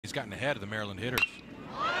he's gotten ahead of the Maryland hitters.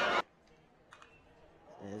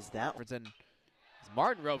 Is that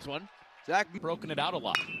Martin ropes one. Zach broken it out a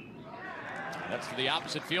lot. That's to the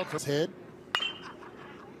opposite field for hit.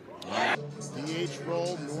 DH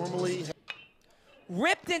roll normally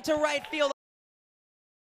ripped into right field.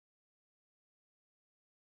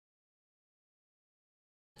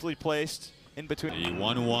 Placed in between. The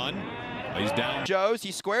 1-1. He's down. Joes.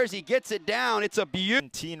 He squares. He gets it down. It's a beautiful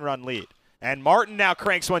 17-run lead. And Martin now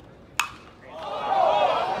cranks one.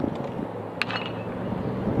 1-0.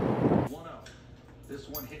 This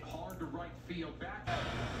one hit hard to right field back.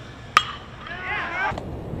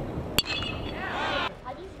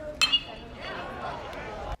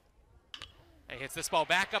 He hits this ball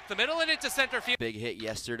back up the middle and into center field. big hit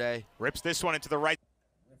yesterday? Rips this one into the right.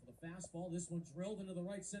 For the fastball, this one drilled into the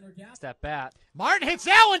right center gap. Step bat. Martin hits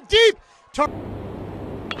that one deep.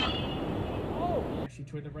 Actually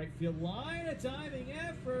toward the right field line, a diving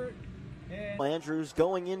effort. And Andrews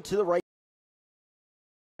going into the right.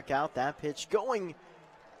 Check out that pitch going.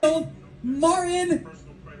 Martin,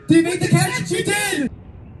 did he make the catch? She did.